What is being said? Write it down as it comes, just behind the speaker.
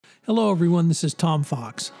Hello, everyone. This is Tom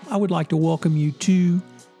Fox. I would like to welcome you to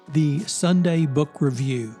the Sunday Book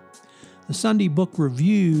Review. The Sunday Book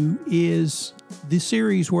Review is the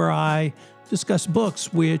series where I discuss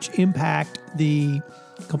books which impact the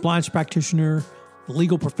compliance practitioner, the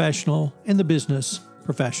legal professional, and the business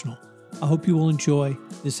professional. I hope you will enjoy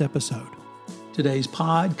this episode. Today's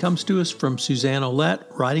pod comes to us from Suzanne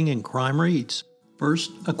Ouellette, writing in Crime Reads.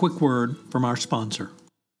 First, a quick word from our sponsor.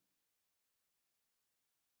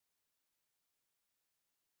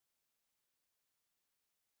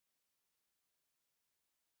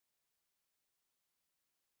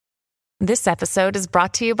 This episode is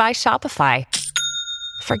brought to you by Shopify.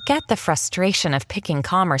 Forget the frustration of picking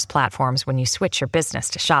commerce platforms when you switch your business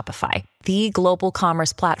to Shopify, the global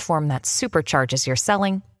commerce platform that supercharges your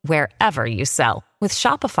selling wherever you sell. With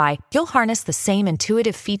Shopify, you'll harness the same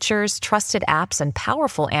intuitive features, trusted apps, and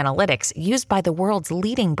powerful analytics used by the world's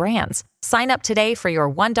leading brands. Sign up today for your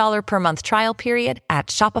 $1 per month trial period at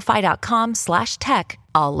shopify.com/tech,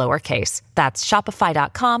 all lowercase. That's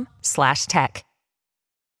shopify.com/tech.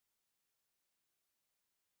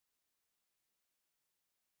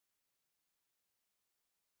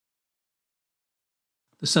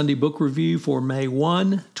 The Sunday Book Review for May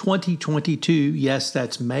 1, 2022. Yes,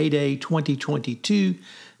 that's May Day 2022,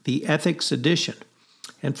 the Ethics Edition.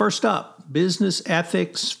 And first up, Business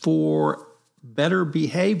Ethics for Better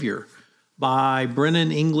Behavior by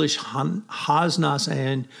Brennan English, Hasnas,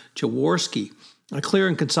 and Jaworski. A clear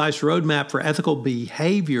and concise roadmap for ethical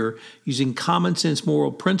behavior using common sense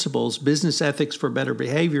moral principles. Business Ethics for Better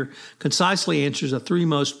Behavior concisely answers the three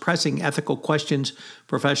most pressing ethical questions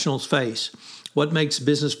professionals face. What makes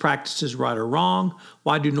business practices right or wrong?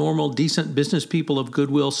 Why do normal, decent business people of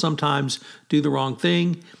goodwill sometimes do the wrong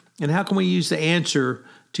thing? And how can we use the answer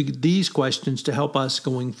to these questions to help us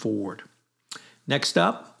going forward? Next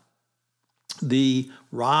up, The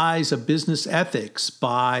Rise of Business Ethics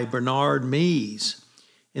by Bernard Mees.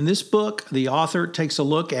 In this book, the author takes a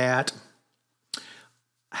look at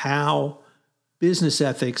how business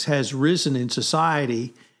ethics has risen in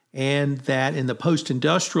society, and that in the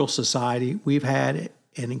post-industrial society, we've had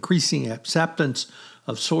an increasing acceptance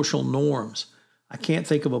of social norms. I can't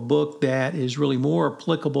think of a book that is really more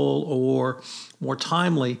applicable or more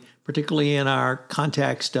timely, particularly in our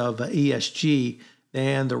context of ESG,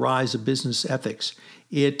 than The Rise of Business Ethics.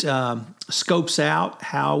 It scopes out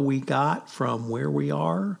how we got from where we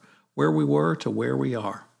were to where we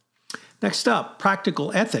are. Next up,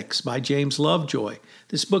 Practical Ethics by James Lovejoy.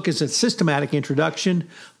 This book is a systematic introduction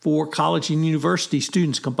for college and university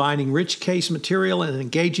students, combining rich case material and an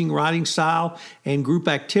engaging writing style and group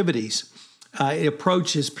activities. The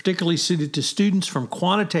approach is particularly suited to students from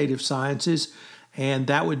quantitative sciences, and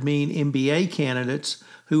that would mean MBA candidates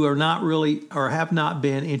who are not really or have not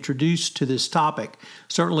been introduced to this topic.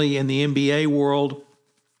 Certainly in the MBA world,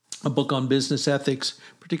 a book on business ethics,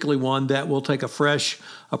 particularly one that will take a fresh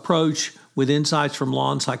approach with insights from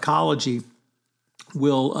law and psychology,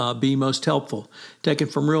 will be most helpful. Taken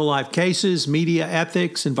from real-life cases, media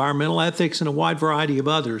ethics, environmental ethics, and a wide variety of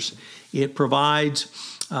others. It provides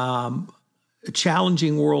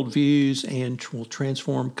challenging worldviews and will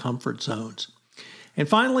transform comfort zones. And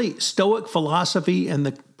finally, Stoic Philosophy and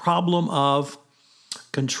the Problem of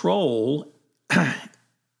Control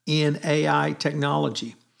in AI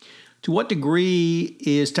Technology. To what degree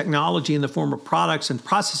is technology in the form of products and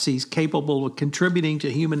processes capable of contributing to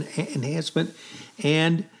human enhancement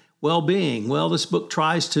and well-being? Well, this book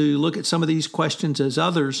tries to look at some of these questions as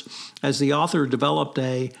others, as the author developed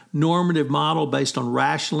a normative model based on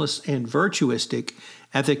rationalist and virtuistic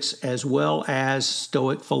ethics as well as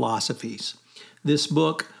Stoic philosophies. This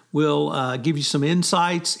book will give you some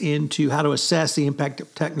insights into how to assess the impact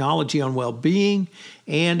of technology on well-being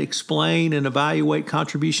and explain and evaluate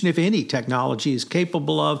contribution, if any, technology is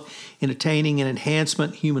capable of in attaining and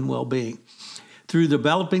enhancement human well-being. Through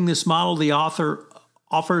developing this model, the author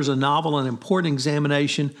offers a novel and important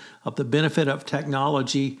examination of the benefit of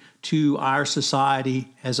technology to our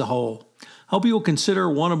society as a whole. Hope you will consider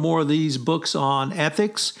one or more of these books on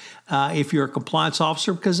ethics if you're a compliance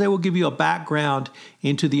officer, because they will give you a background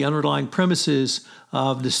into the underlying premises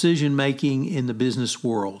of decision-making in the business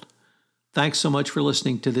world. Thanks so much for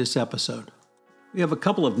listening to this episode. We have a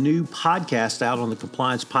couple of new podcasts out on the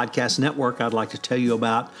Compliance Podcast Network I'd like to tell you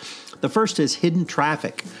about. The first is Hidden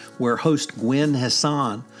Traffic, where host Gwen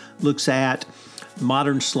Hassan looks at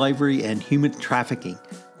modern slavery and human trafficking.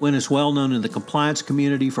 Gwen is well known in the compliance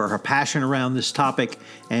community for her passion around this topic,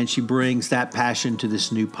 and she brings that passion to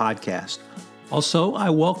this new podcast. Also, I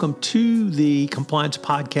welcome to the Compliance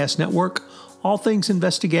Podcast Network All Things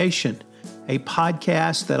Investigation, a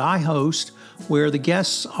podcast that I host where the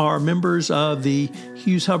guests are members of the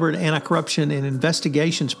Hughes Hubbard Anti-Corruption and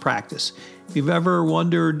Investigations practice. If you've ever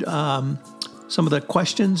wondered some of the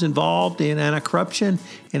questions involved in anti-corruption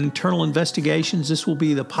and internal investigations, this will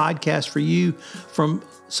be the podcast for you from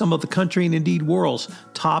some of the country and indeed world's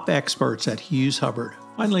top experts at Hughes Hubbard.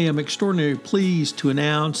 Finally, I'm extraordinarily pleased to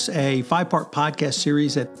announce a 5-part podcast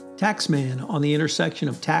series at Taxman on the intersection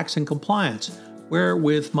of tax and compliance, where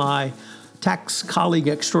with my tax colleague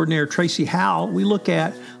extraordinaire Tracy Howell, we look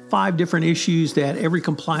at 5 different issues that every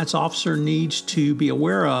compliance officer needs to be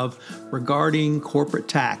aware of regarding corporate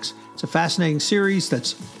tax. It's a fascinating series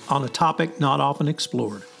that's on a topic not often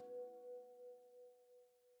explored.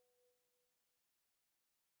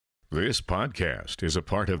 This podcast is a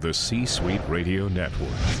part of the C-Suite Radio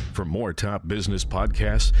Network. For more top business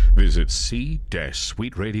podcasts, visit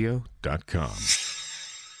c-suiteradio.com.